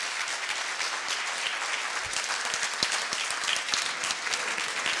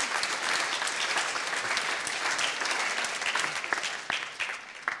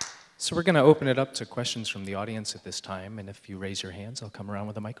 So we're going to open it up to questions from the audience at this time, and if you raise your hands, I'll come around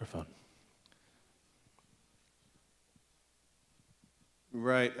with a microphone.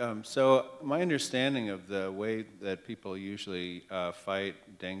 Right. So my understanding of the way that people usually fight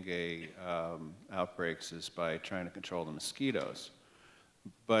dengue outbreaks is by trying to control the mosquitoes.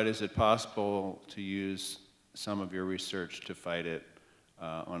 But is it possible to use some of your research to fight it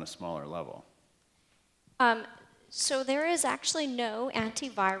on a smaller level? So there is actually no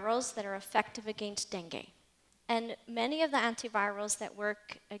antivirals that are effective against dengue. And many of the antivirals that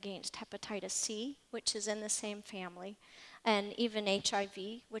work against hepatitis C, which is in the same family, and even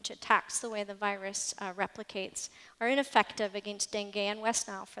HIV, which attacks the way the virus replicates, are ineffective against dengue and West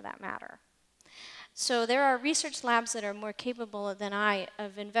Nile for that matter. So there are research labs that are more capable than I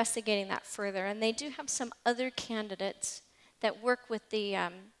of investigating that further, and they do have some other candidates that work with the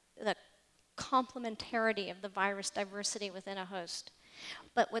complementarity of the virus diversity within a host.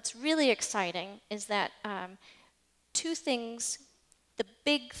 But what's really exciting is that two things, the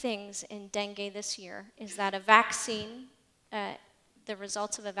big things in dengue this year is that a vaccine, the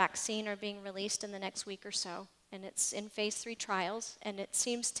results of a vaccine are being released in the next week or so, and it's in phase 3 trials, and it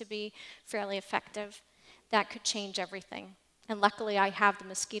seems to be fairly effective. That could change everything. And luckily, I have the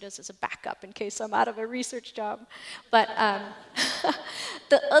mosquitoes as a backup in case I'm out of a research job. But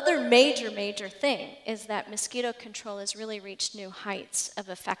the other major thing is that mosquito control has really reached new heights of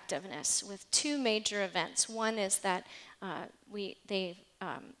effectiveness with two major events. One is that they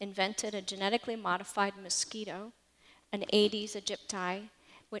invented a genetically modified mosquito, an Aedes aegypti,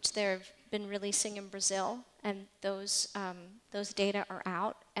 which they've been releasing in Brazil, and those data are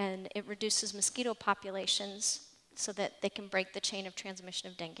out, and it reduces mosquito populations so that they can break the chain of transmission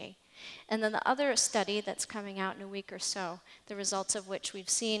of dengue. And then the other study that's coming out in a week or so, the results of which we've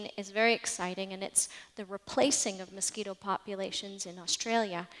seen, is very exciting, and it's the replacing of mosquito populations in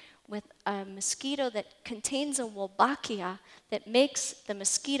Australia with a mosquito that contains a Wolbachia that makes the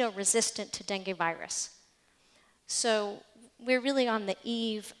mosquito resistant to dengue virus. So we're really on the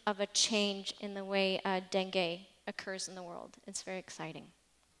eve of a change in the way dengue occurs in the world. It's very exciting.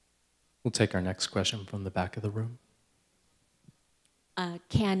 We'll take our next question from the back of the room.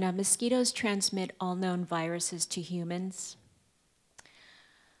 Can mosquitoes transmit all known viruses to humans?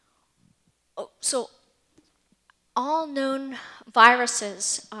 So all known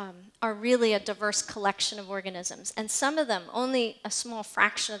viruses are really a diverse collection of organisms, and some of them, only a small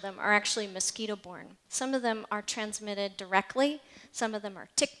fraction of them, are actually mosquito-borne. Some of them are transmitted directly, some of them are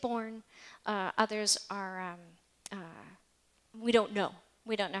tick-borne, others are, we don't know.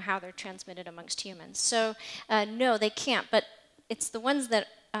 We don't know how they're transmitted amongst humans. So no, they can't, but it's the ones that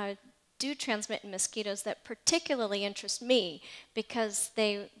do transmit in mosquitoes that particularly interest me because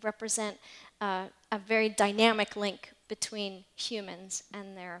they represent a very dynamic link between humans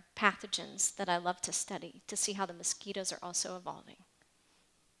and their pathogens that I love to study, to see how the mosquitoes are also evolving.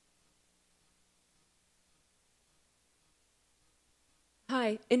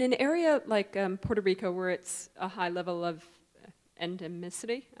 Hi. In an area like Puerto Rico where it's a high level of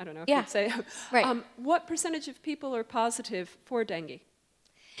endemicity, I don't know if you'd say, right. What percentage of people are positive for dengue?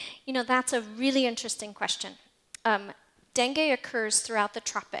 You know, that's a really interesting question. Dengue occurs throughout the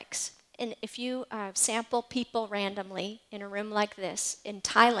tropics. And if you sample people randomly in a room like this in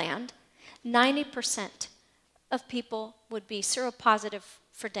Thailand, 90% of people would be seropositive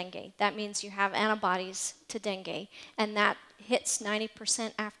for dengue. That means you have antibodies to dengue, and that hits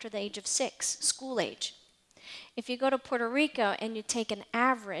 90% after the age of 6, school age. If you go to Puerto Rico and you take an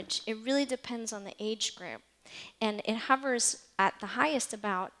average, it really depends on the age group. And it hovers at the highest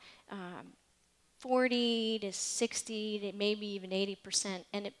about 40 to 60 to maybe even 80%,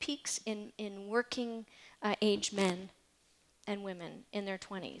 and it peaks in working age men and women in their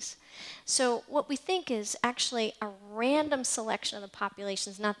 20s. So what we think is actually a random selection of the population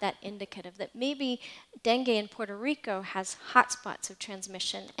is not that indicative, that maybe dengue in Puerto Rico has hotspots of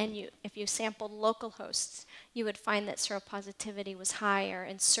transmission, and if you sampled local hosts, you would find that seropositivity was higher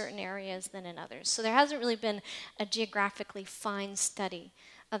in certain areas than in others. So there hasn't really been a geographically fine study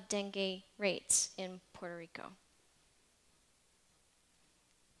of dengue rates in Puerto Rico.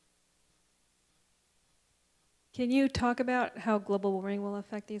 Can you talk about how global warming will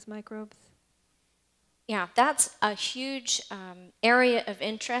affect these microbes? Yeah, that's a huge area of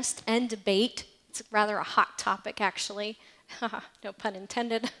interest and debate. It's rather a hot topic, actually. No pun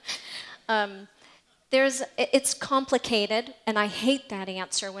intended. It's complicated, and I hate that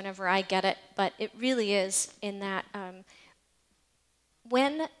answer whenever I get it, but it really is in that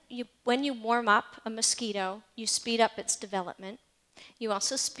when you warm up a mosquito, you speed up its development. You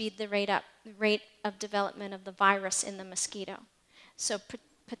also speed the rate of development of the virus in the mosquito. So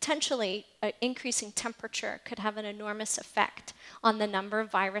potentially, increasing temperature could have an enormous effect on the number of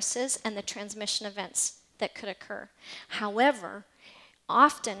viruses and the transmission events that could occur. However,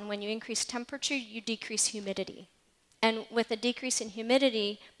 often when you increase temperature, you decrease humidity. And with a decrease in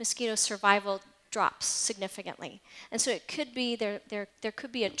humidity, mosquito survival drops significantly. And so it could be, there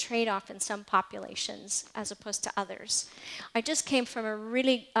could be a trade-off in some populations as opposed to others. I just came from a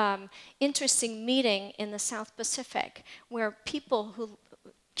really interesting meeting in the South Pacific where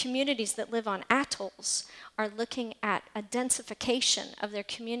communities that live on atolls are looking at a densification of their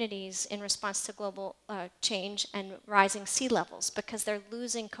communities in response to global change and rising sea levels because they're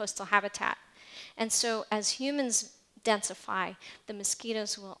losing coastal habitat. And so as humans densify, the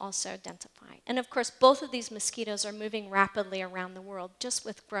mosquitoes will also densify. And of course, both of these mosquitoes are moving rapidly around the world just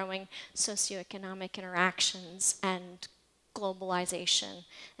with growing socioeconomic interactions and globalization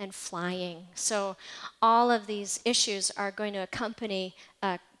and flying. So all of these issues are going to accompany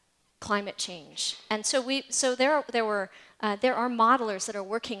climate change. And so there are modelers that are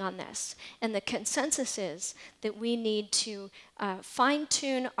working on this. And the consensus is that we need to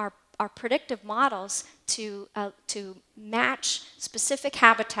fine-tune our our predictive models to match specific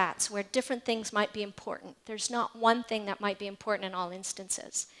habitats where different things might be important. There's not one thing that might be important in all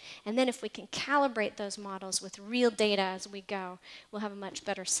instances. And then if we can calibrate those models with real data as we go, we'll have a much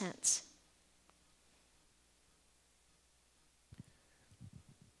better sense.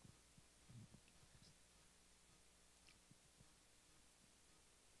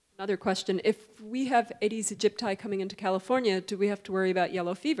 Another question, if we have Aedes aegypti coming into California, do we have to worry about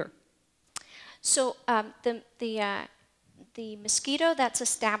yellow fever? So the mosquito that's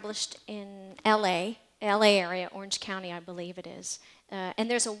established in LA area, Orange County, I believe it is, and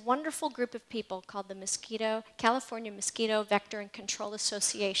there's a wonderful group of people called the California Mosquito Vector and Control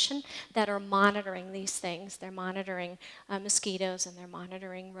Association that are monitoring these things. They're monitoring mosquitoes, and they're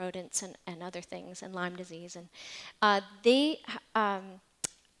monitoring rodents and other things, and Lyme disease. And they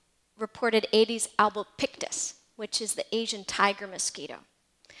reported Aedes albopictus, which is the Asian tiger mosquito.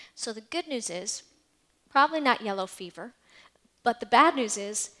 So the good news is, probably not yellow fever, but the bad news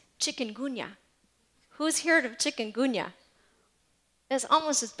is chikungunya. Who's heard of chikungunya? It's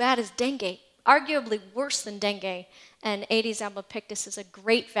almost as bad as dengue, arguably worse than dengue. And Aedes albopictus is a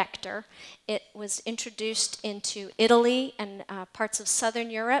great vector. It was introduced into Italy and parts of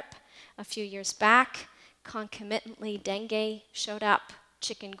southern Europe a few years back. Concomitantly, dengue showed up,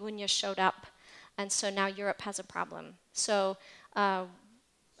 chikungunya showed up, and so now Europe has a problem. So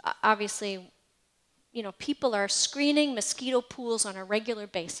obviously, you know, people are screening mosquito pools on a regular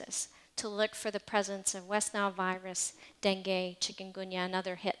basis to look for the presence of West Nile virus, dengue, chikungunya, and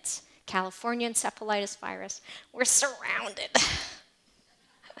other hits. California encephalitis virus, we're surrounded.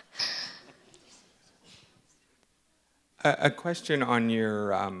 A question on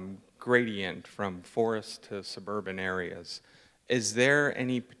your gradient from forest to suburban areas. Is there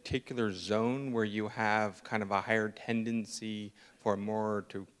any particular zone where you have kind of a higher tendency for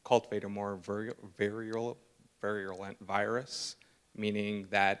to cultivate a more virulent virus? Meaning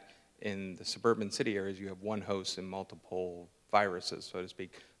that in the suburban city areas you have one host and multiple viruses, so to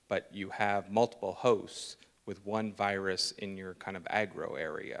speak, but you have multiple hosts with one virus in your kind of agro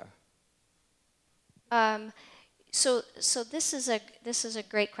area? So this is a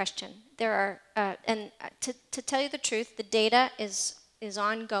great question. There are, and to tell you the truth, the data is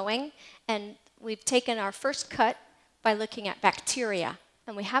ongoing, and we've taken our first cut by looking at bacteria,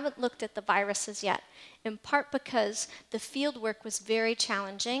 and we haven't looked at the viruses yet, in part because the field work was very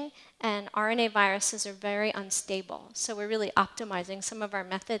challenging, and RNA viruses are very unstable. So we're really optimizing some of our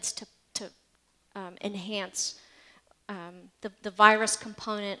methods to enhance the virus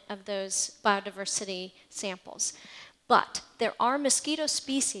component of those biodiversity samples. But there are mosquito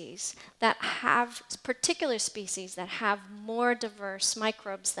species that have, particular species that have more diverse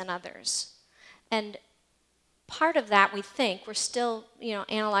microbes than others. And part of that, we think, we're still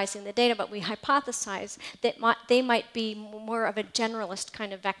analyzing the data, but we hypothesize that they might be more of a generalist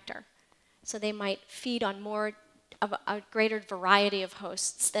kind of vector. So they might feed on more of a greater variety of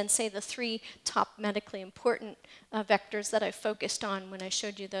hosts than, say, the 3 top medically important vectors that I focused on when I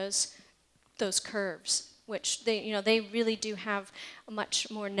showed you those curves, which they really do have a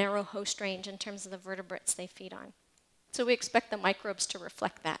much more narrow host range in terms of the vertebrates they feed on. So we expect the microbes to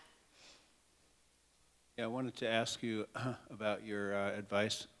reflect that. Yeah, I wanted to ask you about your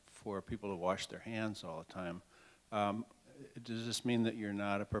advice for people to wash their hands all the time. Does this mean that you're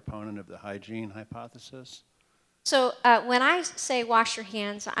not a proponent of the hygiene hypothesis? So when I say wash your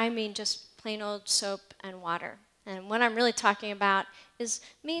hands, I mean just plain old soap and water. And what I'm really talking about is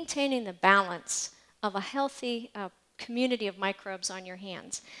maintaining the balance of a healthy community of microbes on your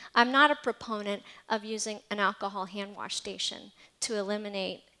hands. I'm not a proponent of using an alcohol hand wash station to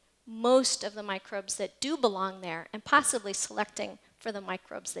eliminate most of the microbes that do belong there, and possibly selecting for the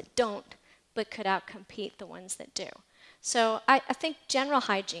microbes that don't, but could outcompete the ones that do. So I think general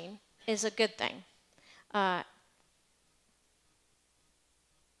hygiene is a good thing.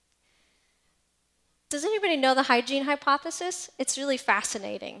 Does anybody know the hygiene hypothesis? It's really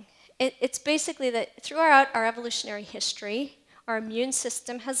fascinating. It's basically that throughout our evolutionary history, our immune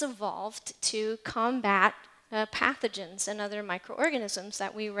system has evolved to combat pathogens and other microorganisms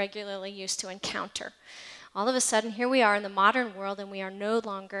that we regularly used to encounter. All of a sudden, here we are in the modern world, and we are no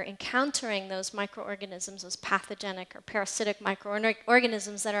longer encountering those microorganisms, those pathogenic or parasitic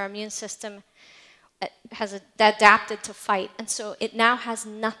microorganisms that our immune system has adapted to fight. And so it now has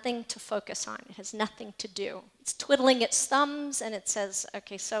nothing to focus on. It has nothing to do. It's twiddling its thumbs, and it says,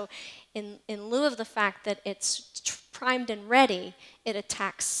 okay, so in lieu of the fact that it's primed and ready, it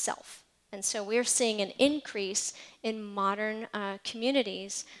attacks self. And so we're seeing an increase in modern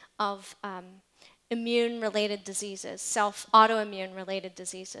communities of immune-related diseases, autoimmune-related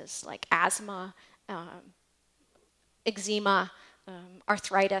diseases like asthma, eczema,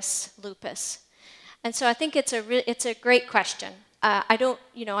 arthritis, lupus. And so I think it's a great question. I don't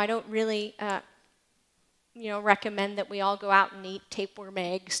really recommend that we all go out and eat tapeworm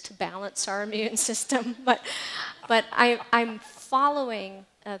eggs to balance our immune system, but I'm following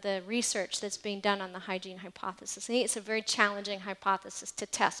the research that's being done on the hygiene hypothesis. I think it's a very challenging hypothesis to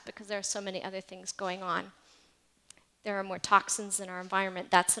test because there are so many other things going on. There are more toxins in our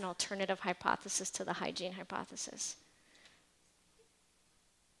environment. That's an alternative hypothesis to the hygiene hypothesis.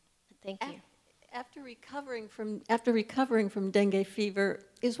 Thank you. After recovering from dengue fever,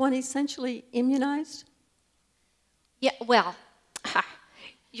 is one essentially immunized? Yeah, well,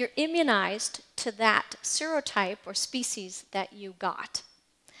 you're immunized to that serotype or species that you got.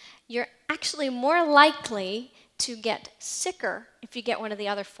 You're actually more likely to get sicker if you get one of the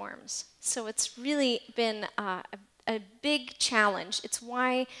other forms. So it's really been a big challenge. It's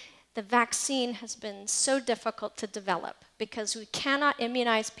why the vaccine has been so difficult to develop, because we cannot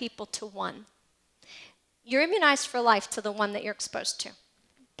immunize people to one. You're immunized for life to the one that you're exposed to,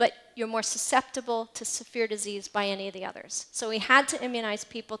 but you're more susceptible to severe disease by any of the others. So we had to immunize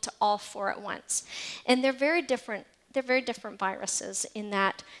people to all four at once. And they're very different. They're very different viruses in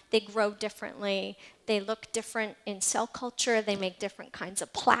that they grow differently, they look different in cell culture, they make different kinds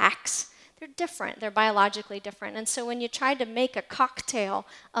of plaques. They're different, they're biologically different. And so when you try to make a cocktail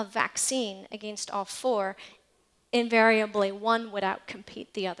of vaccine against all four, invariably one would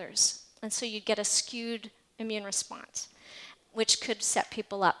outcompete the others. And so you'd get a skewed immune response, which could set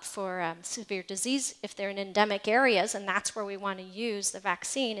people up for severe disease if they're in endemic areas, and that's where we want to use the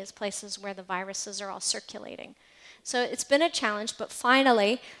vaccine, is places where the viruses are all circulating. So it's been a challenge, but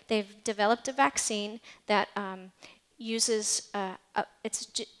finally they've developed a vaccine that uses, it's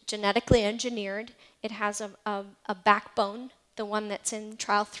genetically engineered. It has a backbone. The one that's in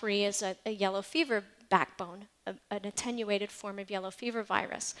trial 3 is a yellow fever backbone, an attenuated form of yellow fever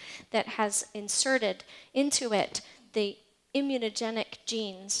virus that has inserted into it the immunogenic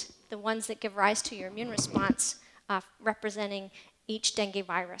genes, the ones that give rise to your immune response, representing each dengue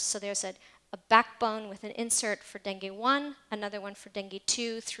virus. So there's a backbone with an insert for dengue 1, another one for dengue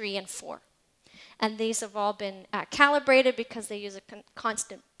 2, 3, and 4. And these have all been calibrated because they use a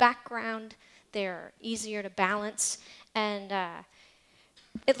constant background. They're easier to balance, and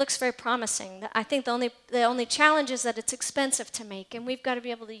it looks very promising. I think the only challenge is that it's expensive to make, and we've got to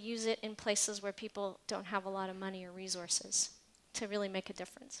be able to use it in places where people don't have a lot of money or resources to really make a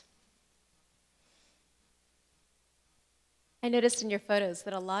difference. I noticed in your photos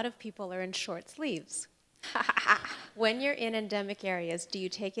that a lot of people are in short sleeves. When you're in endemic areas, do you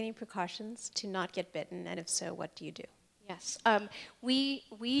take any precautions to not get bitten? And if so, what do you do? Yes, we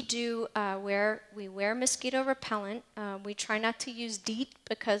wear mosquito repellent. We try not to use DEET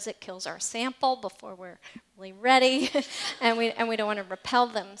because it kills our sample before we're really ready, and we don't want to repel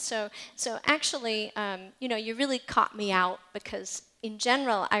them. So actually, you really caught me out, because in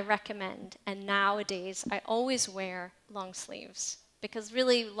general I recommend, and nowadays I always wear long sleeves, because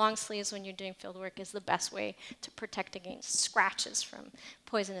really long sleeves when you're doing field work is the best way to protect against scratches from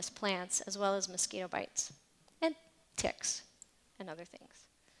poisonous plants as well as mosquito bites and ticks and other things.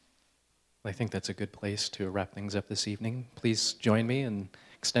 I think that's a good place to wrap things up this evening. Please join me in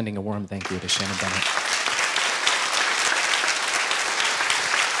extending a warm thank you to Shannon Bennett.